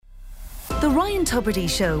The Ryan Tubridy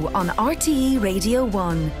Show on RTE Radio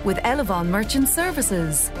 1 with Elevon Merchant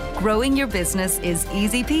Services. Growing your business is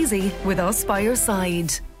easy peasy with us by your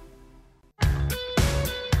side. It's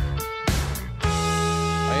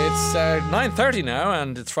 9:30 now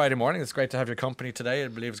and it's Friday morning. It's great to have your company today. I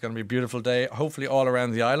believe it's going to be a beautiful day, hopefully all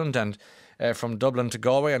around the island and from Dublin to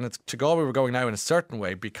Galway. And to Galway we're going now in a certain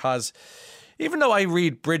way because even though I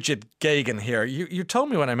read Bridget Geoghegan here, you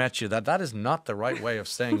told me when I met you that is not the right way of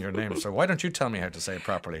saying your name. So why don't you tell me how to say it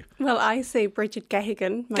properly? Well, I say Bridget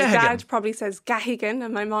Geoghegan. My dad probably says Geoghegan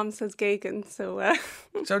and my mom says Geoghegan. So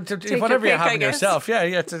whatever you have in yourself. Yeah,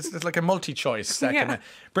 it's like a multi-choice. Bridget,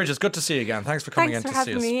 it's good to see you again. Thanks for coming in to see us. Thanks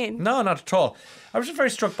for having me in. No, not at all. I was just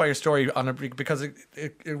very struck by your story on it because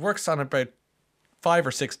it works on about 5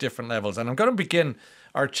 or 6 different levels. And I'm going to begin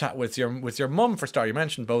our chat with your mum for start. You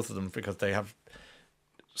mentioned both of them because they have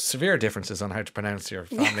severe differences on how to pronounce your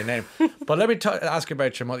family name. But let me ask you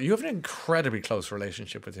about your mother. You have an incredibly close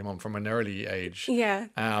relationship with your mum from an early age. Yeah.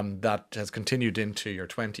 That has continued into your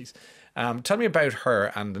 20s. Tell me about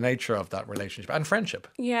her and the nature of that relationship and friendship.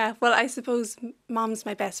 Yeah, well, I suppose Mom's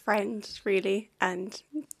my best friend, really. And,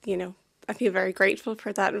 I feel very grateful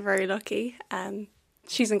for that and very lucky.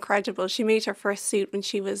 She's incredible. She made her first suit when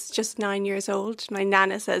she was just 9 years old. My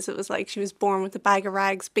nana says it was like she was born with a bag of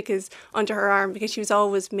rags under her arm because she was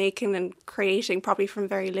always making and creating probably from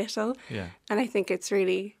very little. Yeah. And I think it's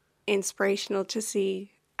really inspirational to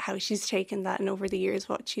see how she's taken that and over the years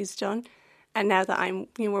what she's done. And now that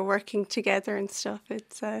we're working together and stuff,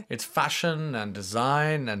 it's fashion and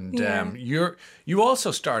design, and you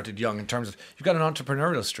also started young in terms of you've got an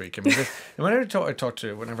entrepreneurial streak. I mean, whenever I talk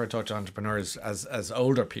to entrepreneurs as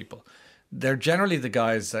older people, they're generally the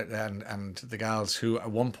guys and the gals who at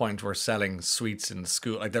one point were selling sweets in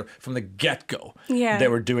school. Like they're from the get-go. Yeah. They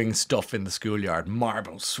were doing stuff in the schoolyard,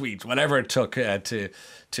 marbles, sweets, whatever it took to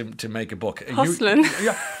make a book. Hustling.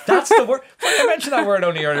 That's the word. Well, I mentioned that word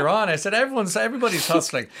only earlier on. I said everybody's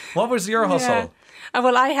hustling. What was your hustle? Yeah.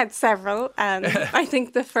 Well, I had several. I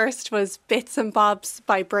think the first was Bits and Bobs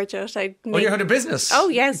by Bridget. You had a business? Oh,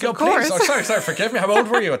 yes, of course. Oh, sorry, forgive me. How old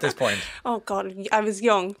were you at this point? Oh, God, I was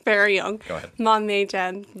young, very young. Go ahead. Mom made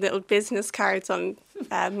little business cards on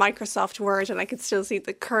Microsoft Word, and I could still see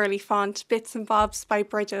the curly font, Bits and Bobs by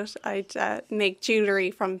Bridget. I'd make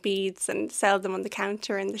jewellery from beads and sell them on the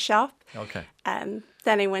counter in the shop. Okay.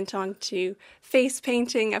 Then I went on to face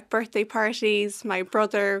painting at birthday parties. My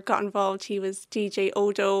brother got involved. He was DJ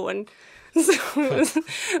Odo, and so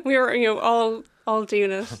we were all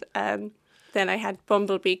doing it. Then I had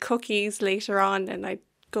Bumblebee cookies later on, and I'd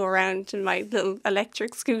go around in my little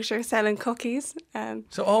electric scooter selling cookies.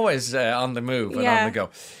 So always on the move and on the go.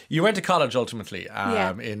 You went to college ultimately.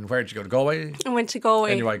 Where did you go? To Galway? I went to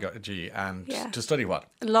Galway. NUIG. And to study what?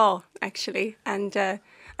 Law, actually. And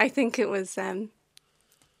I think it was...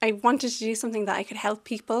 I wanted to do something that I could help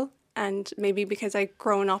people, and maybe because I'd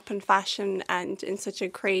grown up in fashion and in such a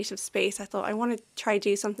creative space, I thought I want to try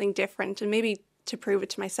do something different and maybe to prove it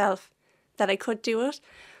to myself that I could do it.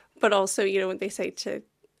 But also, when they say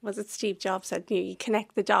Steve Jobs said, you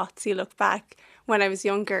connect the dots, you look back. When I was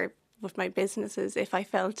younger with my businesses, if I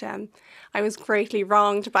felt I was greatly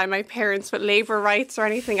wronged by my parents with labour rights or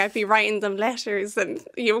anything, I'd be writing them letters and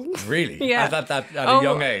Really? Yeah. At a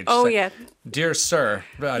young age? Oh, yeah. Dear sir,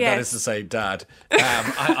 that is to say, Dad,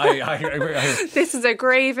 I this is a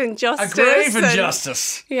grave injustice. A grave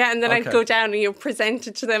injustice. And then I'd go down and present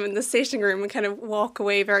it to them in the sitting room and kind of walk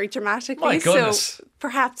away very dramatically. My goodness. So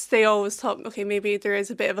perhaps they always thought, okay, maybe there is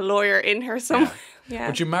a bit of a lawyer in her somewhere. Yeah.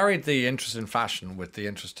 But you married the interest in fashion with the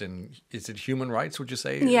interest in, is it human rights, would you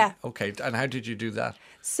say? Yeah. Okay, and how did you do that?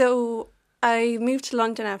 So I moved to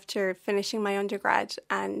London after finishing my undergrad,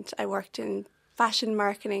 and I worked in fashion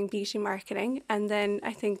marketing, beauty marketing. And then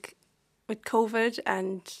I think with COVID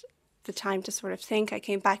and the time to sort of think, I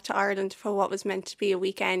came back to Ireland for what was meant to be a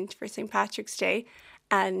weekend for St. Patrick's Day,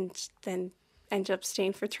 and then ended up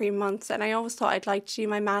staying for 3 months. And I always thought I'd like to do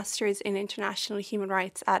my master's in international human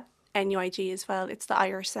rights at NUIG as well. It's the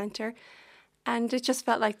Irish Centre. And it just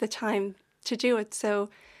felt like the time to do it. So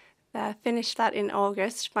finished that in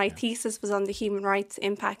August. My thesis was on the human rights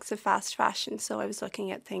impacts of fast fashion. So I was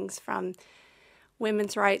looking at things from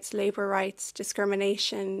women's rights, labour rights,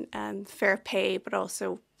 discrimination, fair pay, but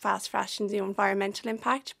also fast fashion's environmental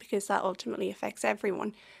impact, because that ultimately affects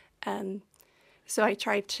everyone. So I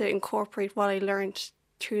tried to incorporate what I learned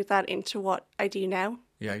through that into what I do now.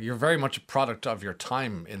 Yeah, you're very much a product of your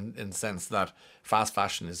time in the sense that fast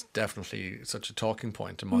fashion is definitely such a talking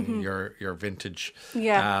point among your vintage.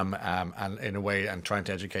 Yeah. And in a way, and trying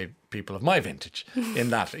to educate people of my vintage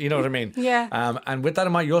in that. You know what I mean? Yeah. And with that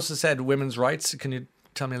in mind, you also said women's rights. Can you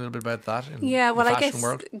tell me a little bit about that in Yeah, well, the I fashion guess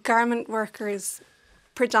world? garment workers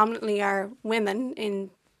predominantly are women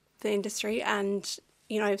in the industry, and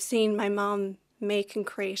I've seen my mom make and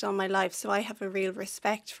create all my life, so I have a real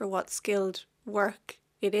respect for what skilled work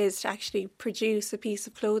it is to actually produce a piece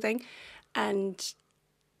of clothing. And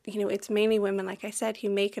it's mainly women, like I said, who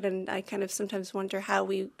make it, and I kind of sometimes wonder how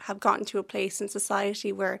we have gotten to a place in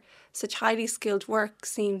society where such highly skilled work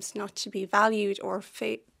seems not to be valued or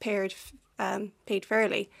paid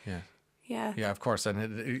fairly. Yeah, of course.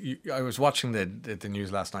 And I was watching the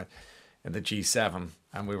news last night in the G7,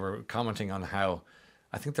 and we were commenting on how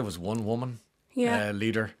I think there was one woman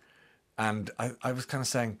leader, and I was kind of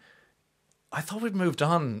saying, I thought we'd moved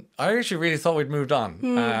on. I actually really thought we'd moved on,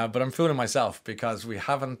 but I'm fooling myself because we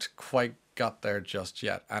haven't quite got there just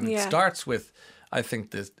yet. And it starts with, I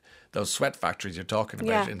think, those sweat factories you're talking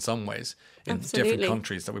about in some ways in different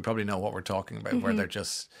countries that we probably know what we're talking about, where they're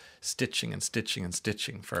just stitching and stitching and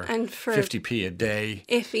stitching for 50p a day.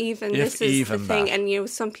 If even this is the thing. That. And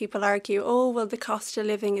some people argue, oh, well, the cost of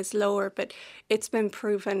living is lower, but it's been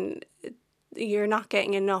proven you're not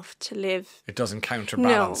getting enough to live. It doesn't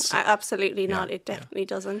counterbalance. No, absolutely not. It definitely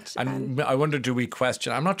doesn't. And I wonder, do we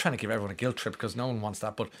question? I'm not trying to give everyone a guilt trip because no one wants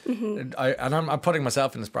that. But I'm putting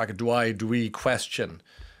myself in this bracket. Do we question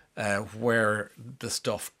where the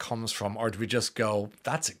stuff comes from, or do we just go,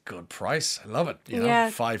 that's a good price, I love it,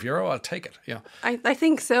 €5, I'll take it. I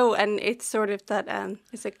think so, and it's sort of that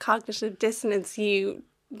it's a cognitive dissonance. You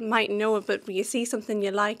might know it, but you see something you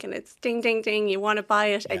like and it's ding ding ding, you want to buy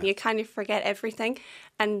it, and you kind of forget everything.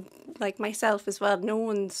 And like myself as well, no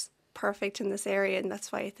one's perfect in this area, and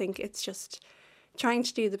that's why I think it's just trying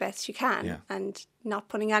to do the best you can and not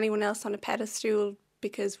putting anyone else on a pedestal,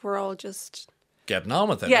 because we're all just getting on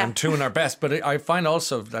with it and doing our best. But I find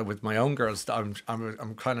also that with my own girls, I'm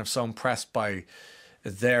kind of so impressed by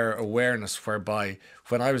their awareness, whereby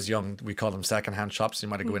when I was young, we called them second-hand shops. You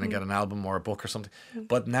might go in and get an album or a book or something.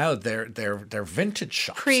 But now they're vintage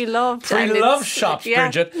shops. Pre-loved shops,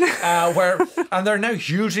 Bridget, and they're now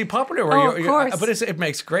hugely popular. Of course. But it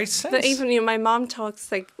makes great sense. But even my mom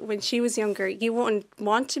talks, like when she was younger, you wouldn't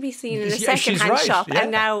want to be seen in a second-hand shop. Yeah.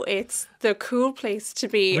 And now it's the cool place to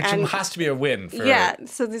be. Which has to be a win.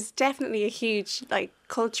 So there's definitely a huge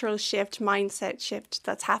cultural shift, mindset shift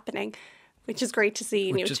that's happening, which is great to see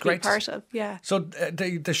and to be part of. Yeah. So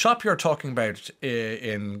the shop you're talking about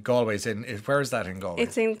in Galway where is that in Galway?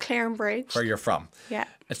 It's in Clarenbridge. Where you're from. Yeah.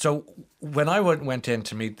 So when I went in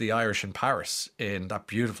to meet the Irish in Paris in that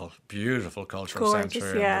beautiful, beautiful cultural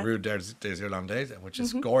centre in the Rue des Irlandais, which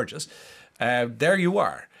is gorgeous, there you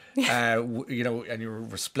are. And you were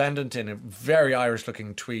resplendent in a very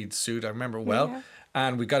Irish-looking tweed suit. I remember well. Yeah.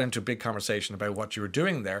 And we got into a big conversation about what you were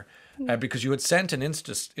doing there, because you had sent an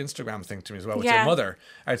Instagram thing to me as well with your mother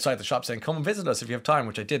outside the shop saying, come and visit us if you have time,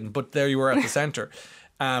 which I didn't. But there you were at the centre.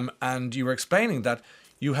 And you were explaining that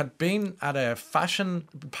you had been at a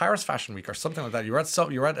Paris Fashion Week or something like that. You were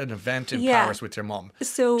at an event in Paris with your mum,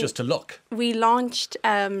 just to look. We launched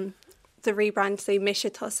the rebrand, say,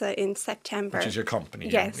 Meritta in September. Which is your company.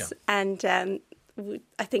 Yes. Yeah. And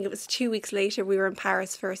I think it was 2 weeks later, we were in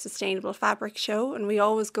Paris for a sustainable fabric show, and we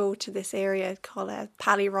always go to this area called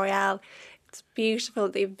Palais Royal. It's beautiful.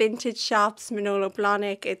 They have vintage shops, Manolo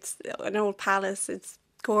Blahnik. It's an old palace. It's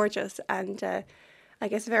gorgeous, and I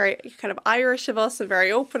guess very kind of Irish of us and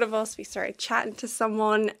very open of us. We started chatting to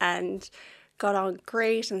someone and got on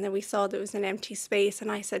great, and then we saw there was an empty space,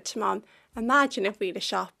 and I said to Mom, imagine if we had a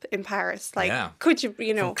shop in Paris. Could you,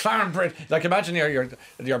 From Clarenbridge, imagine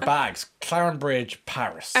your bags, Clarenbridge,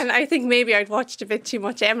 Paris. And I think maybe I'd watched a bit too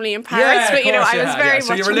much Emily in Paris, but I was very so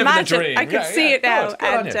much you were living the dream. I could see it now.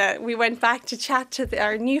 And we went back to chat to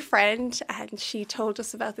our new friend, and she told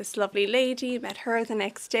us about this lovely lady, met her the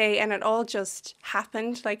next day, and it all just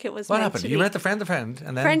happened like it was What meant happened? to You be. met the friend of a friend,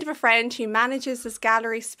 and then Friend of a friend who manages this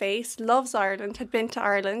gallery space, loves Ireland, had been to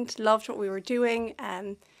Ireland, loved what we were doing,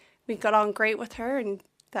 we got on great with her, and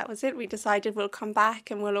that was it. We decided we'll come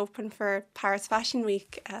back and we'll open for Paris Fashion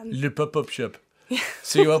Week. Le pop-up shop. Yeah.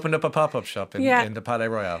 So you opened up a pop-up shop in the Palais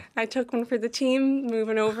Royal. I took one for the team,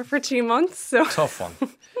 moving over for 2 months. So tough one.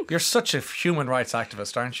 You're such a human rights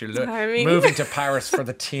activist, aren't you? Moving to Paris for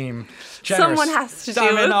the team. Generous. Someone has to do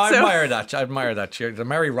it. I admire that. I admire that. You're the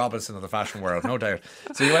Mary Robinson of the fashion world, no doubt.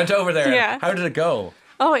 So you went over there. Yeah. How did it go?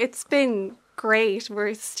 Oh, it's been great.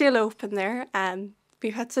 We're still open there.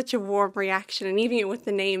 We've had such a warm reaction, and even with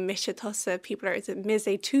the name Meritta, people are, is it Mise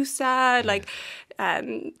Tusa?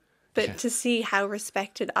 But to see how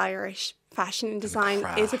respected Irish fashion and design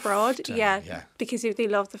is abroad, because they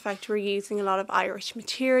love the fact we're using a lot of Irish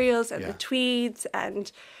materials and the tweeds,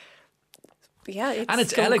 and yeah, it's and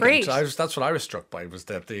it's going elegant. great. That's what I was struck by, was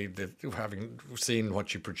that the having seen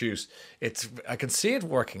what you produce, I can see it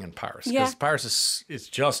working in Paris, because Paris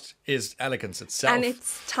is elegance itself, and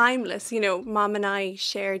it's timeless. Mom and I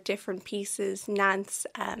share different pieces. Nance,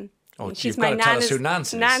 you've got to tell us who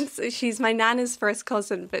Nance is. Nance, she's my nana's first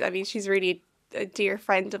cousin, but I mean, she's really a dear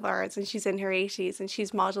friend of ours, and she's in her 80s, and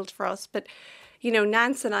she's modelled for us. But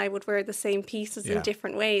Nance and I would wear the same pieces in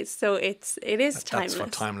different ways, so it is timeless. That's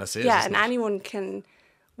what timeless is. Yeah, isn't and it? anyone can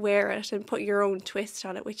wear it and put your own twist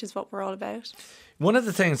on it, which is what we're all about. One of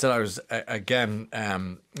the things that I was again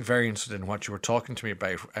very interested in what you were talking to me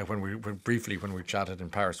about when we chatted in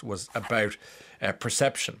Paris was about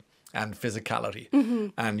perception and physicality. Mm-hmm.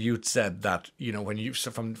 And you'd said that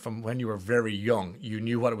from when you were very young, you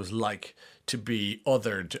knew what it was like to be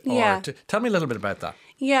othered. Tell me a little bit about that.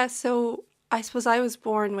 Yeah, so I suppose I was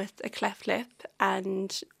born with a cleft lip,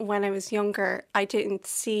 and when I was younger, I didn't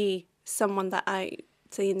see someone that I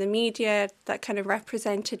see in the media that kind of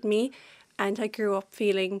represented me, and I grew up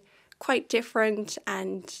feeling quite different.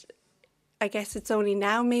 And I guess it's only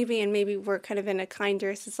now maybe we're kind of in a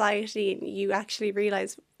kinder society, and you actually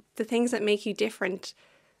realise the things that make you different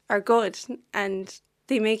are good, and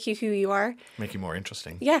they make you who you are. Make you more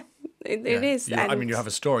interesting. Yeah, it is. You have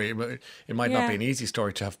a story. It might not be an easy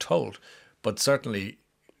story to have told, but certainly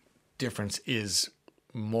difference is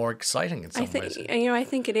more exciting in some ways. I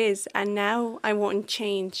think it is. And now I won't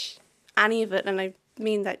change any of it. And I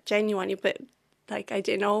mean that genuinely, but like, I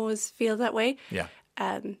didn't always feel that way. Yeah.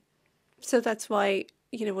 So that's why,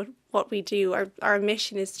 what we do, our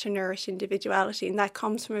mission is to nourish individuality. And that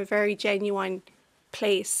comes from a very genuine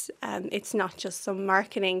place. It's not just some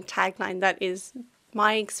marketing tagline. That is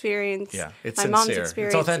my experience, it's my sincere. mom's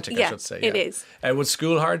experience. It's authentic, I should say. It is. Was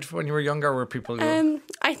school hard when you were younger? Were people...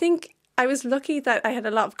 I think I was lucky that I had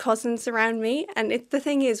a lot of cousins around me. And the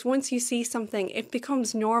thing is, once you see something, it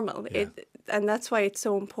becomes normal. Yeah. And that's why it's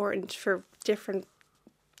so important for different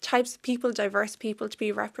types of people, diverse people, to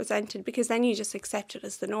be represented, because then you just accept it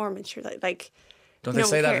as the norm. And sure, like don't they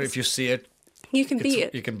say that if you see it, you can be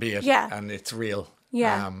it. You can be it. Yeah. And it's real.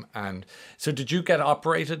 Yeah. And so did you get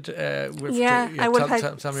operated? I would have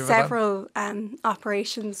had tell me about several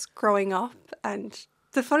operations growing up. And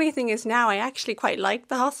the funny thing is now I actually quite like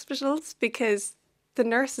the hospitals, because the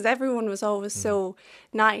nurses, everyone was always so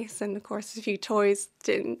nice. And of course, a few toys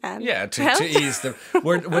didn't to ease them.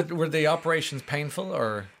 Were the operations painful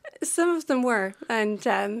or? Some of them were,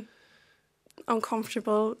 and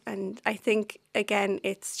uncomfortable. And I think, again,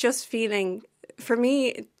 it's just feeling, for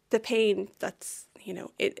me, the pain that's,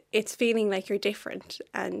 it's feeling like you're different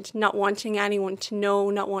and not wanting anyone to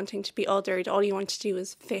know, not wanting to be othered. All you want to do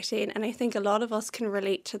is fit in. And I think a lot of us can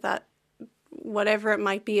relate to that, whatever it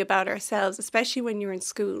might be about ourselves, especially when you're in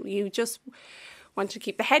school. You just want to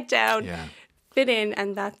keep the head down, fit in,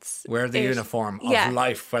 and that's wear the uniform of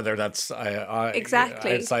life, whether that's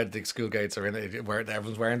exactly outside the school gates or in it, where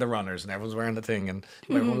everyone's wearing the runners and everyone's wearing the thing and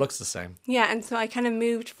everyone looks the same. Yeah, and so I kind of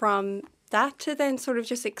moved from that to then sort of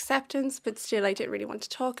just acceptance, but still I didn't really want to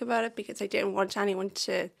talk about it because I didn't want anyone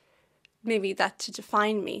to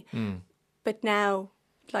define me. But now,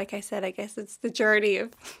 like I said, I guess it's the journey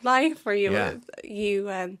of life where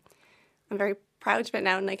I'm very proud of it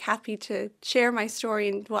now and like happy to share my story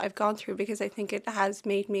and what I've gone through, because I think it has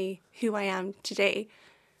made me who I am today.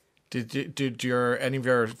 Did any of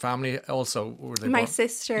your family also, were they my born?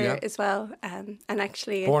 Sister as well, and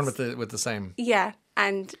actually born with the same? Yeah,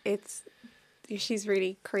 and she's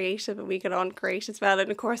really creative and we get on great as well, and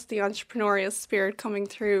of course the entrepreneurial spirit coming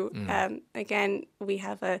through. Again, we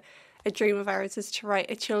have a dream of ours is to write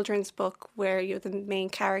a children's book where the main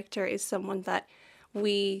character is someone that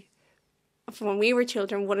we, when we were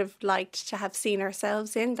children, would have liked to have seen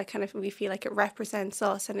ourselves in. That kind of, we feel like it represents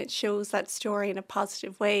us and it shows that story in a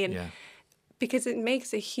positive way, and because it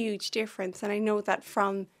makes a huge difference. And I know that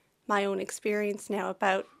from my own experience now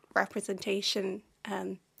about representation,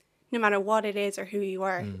 no matter what it is or who you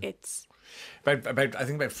are, it's I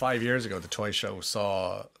think about 5 years ago the Toy Show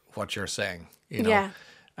saw what you're saying,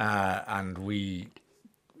 and we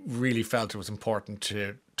really felt it was important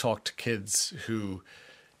to talk to kids who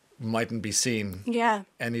mightn't be seen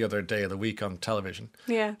any other day of the week on television.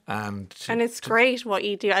 Yeah. And it's great what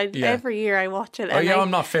you do. Every year I watch it.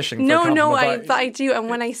 I'm not fishing for but I do. And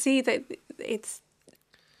when I see that it's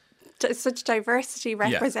such diversity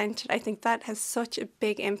represented, I think that has such a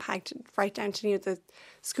big impact right down to the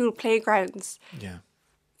school playgrounds. Yeah.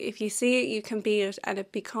 If you see it, you can be it, and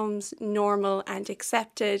it becomes normal and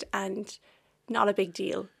accepted and not a big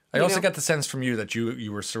deal. I also get the sense from you that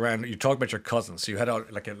you were surrounded. You talk about your cousins, so you had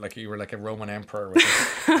you were like a Roman emperor with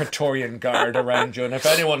a Praetorian guard around you, and if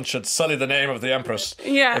anyone should sully the name of the empress,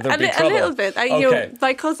 there'd be trouble. A little bit.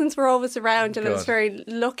 My cousins were always around, and I was very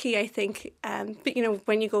lucky, I think. But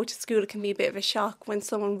when you go to school, it can be a bit of a shock when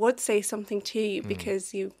someone would say something to you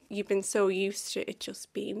because you've been so used to it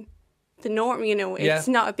just being the norm. It's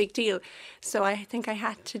not a big deal. So I think I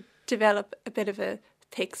had to develop a bit of a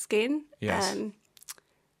thick skin. Yes.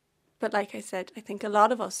 But like I said, I think a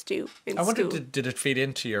lot of us do in school. I wonder, did it feed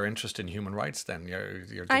into your interest in human rights then, your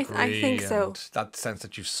degree? I think so. And that sense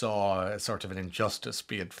that you saw a sort of an injustice,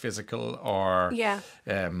 be it physical or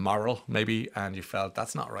moral, maybe, and you felt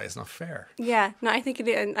that's not right, it's not fair. Yeah, no, I think it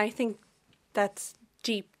is, and I think that's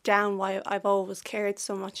deep down why I've always cared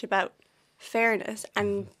so much about fairness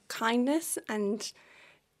and kindness, and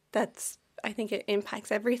I think it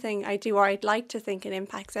impacts everything I do, or I'd like to think it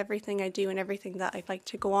impacts everything I do and everything that I'd like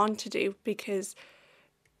to go on to do, because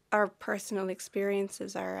our personal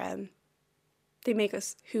experiences they make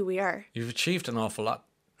us who we are. You've achieved an awful lot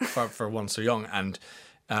for one so young, and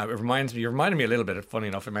you reminded me a little bit, funny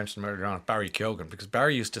enough, I mentioned earlier on Barry Geoghegan, because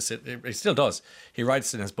Barry used to sit, he still does, he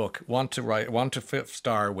writes in his book, want to fifth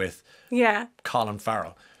star with Colin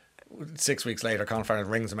Farrell. 6 weeks later, Colin Farrell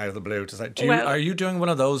rings him out of the blue to say, are you doing one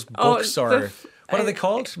of those books, or what are they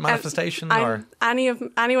called? Manifestation? Or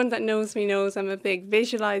anyone that knows me knows I'm a big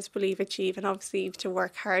visualise, believe, achieve, and obviously you have to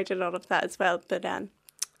work hard at all of that as well. But I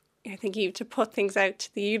think you have to put things out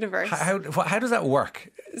to the universe. How does that work?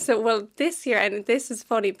 So, this year, and this is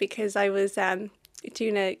funny because I was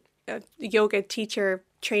doing a yoga teacher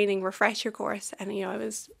training refresher course, and I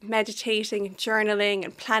was meditating and journaling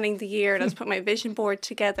and planning the year, and I was putting my vision board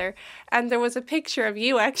together, and there was a picture of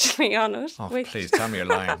you actually on it. Please tell me you're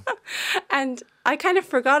lying. And I kind of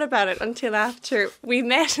forgot about it until after we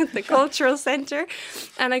met at the cultural centre,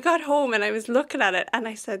 and I got home and I was looking at it and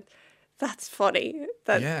I said, that's funny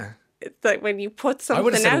that when you put something out, I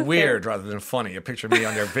would have said weird rather than funny. A picture of me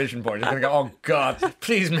on your vision board. You're going to go, oh God,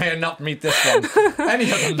 please may I not meet this one. Any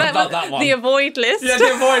of them, but not that one. The avoid list. Yeah,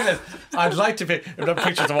 the avoid list. I'd like to pick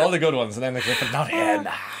pictures of all the good ones, and then they go, but not him.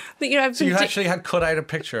 But, so you actually had cut out a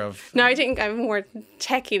picture of... No, I didn't. I'm more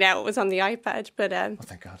techie now. It was on the iPad. But oh,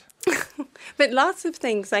 thank God. But lots of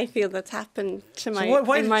things I feel that's happened to my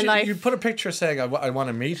life. You put a picture saying I want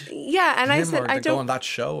to meet. Yeah, and I said I don't go on that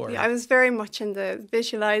show. Or? Yeah, I was very much in the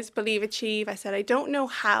visualize, believe, achieve. I said I don't know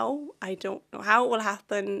how. I don't know how it will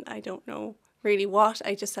happen. I don't know really what.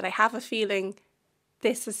 I just said I have a feeling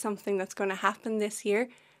this is something that's going to happen this year.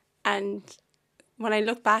 And when I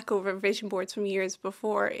look back over vision boards from years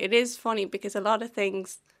before, it is funny because a lot of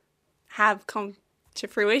things have come to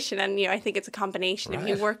fruition, and I think it's a combination if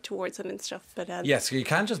you work towards it and stuff. But yes, you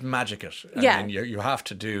can't just magic it. I mean, you have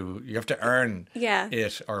to earn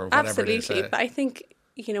it, or whatever absolutely. it is. But I think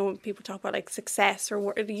when people talk about like success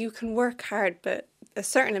or you can work hard, but a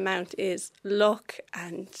certain amount is luck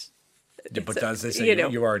and. Yeah, but as they say,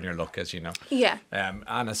 you earn your luck, as you know. Yeah.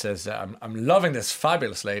 Anna says, I'm loving this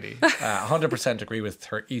fabulous lady. 100% agree with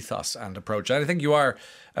her ethos and approach. And I think you are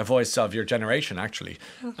a voice of your generation, actually.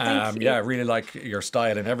 Oh, thank you. Yeah, I really like your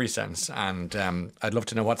style in every sense. And I'd love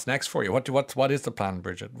to know what's next for you. What is the plan,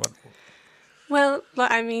 Bridget? Well,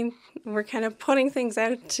 I mean, we're kind of putting things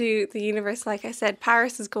out to the universe. Like I said,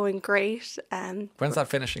 Paris is going great. When's that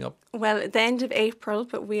finishing up? Well, at the end of April,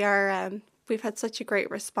 but we are... We've had such a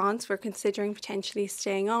great response. We're considering potentially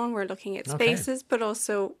staying on. We're looking at spaces, but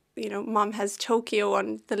also, Mom has Tokyo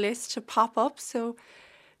on the list to pop up. So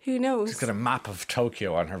who knows? She's got a map of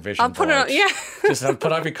Tokyo on her vision board. I'll put it on, yeah. Just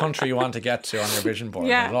put every country you want to get to on your vision board.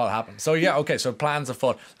 Yeah. It'll all happen. So, okay. So plans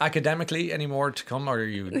afoot. Academically, any more to come, or are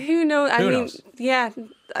you... Who knows? Who knows? Yeah.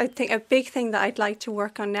 I think a big thing that I'd like to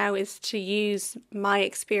work on now is to use my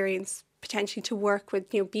experience potentially to work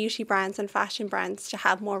with beauty brands and fashion brands to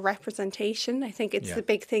have more representation. I think it's the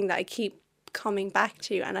big thing that I keep coming back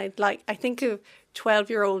to, and I think of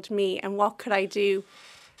 12-year-old me and what could I do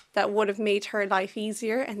that would have made her life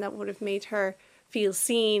easier and that would have made her feel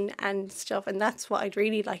seen and stuff, and that's what I'd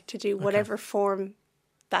really like to do, whatever form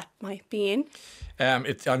that might be in.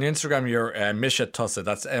 It's on Instagram, you're Misha Tussa.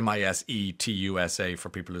 That's MISETUSA for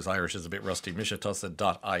people whose Irish is a bit rusty.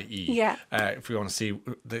 MishaTussa.ie. Yeah. If you want to see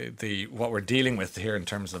the what we're dealing with here in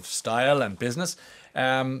terms of style and business.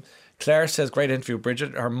 Claire says, great interview,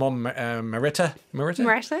 Bridget. Her mum, Meritta. Meritta,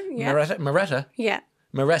 yeah. Meritta? Yeah.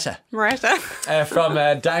 Meritta. From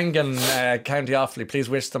Dangan, County Offaly. Please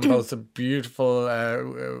wish them both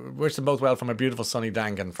wish them both well from a beautiful sunny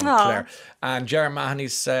Dangan from Claire. And Jerry Mahoney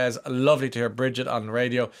says, lovely to hear Bridget on the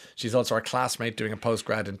radio. She's also our classmate doing a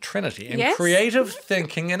postgrad in Trinity in creative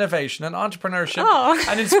thinking, innovation and entrepreneurship.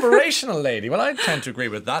 An inspirational lady. Well, I tend to agree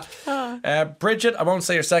with that. Bridget, I won't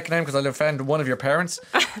say your second name because I'll offend one of your parents.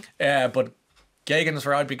 But Geoghegan is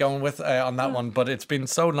where I'd be going with on that one. But it's been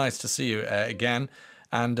so nice to see you again.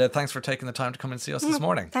 And thanks for taking the time to come and see us this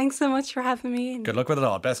morning. Thanks so much for having me. Good luck with it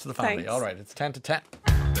all. Best of the family. Thanks. All right, it's 10 to 10.